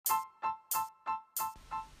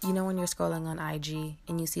You know when you're scrolling on IG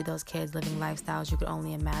and you see those kids living lifestyles you could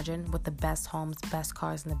only imagine with the best homes, best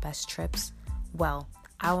cars, and the best trips? Well,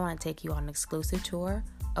 I want to take you on an exclusive tour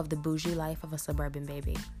of the bougie life of a suburban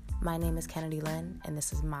baby. My name is Kennedy Lynn, and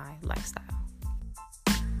this is my lifestyle.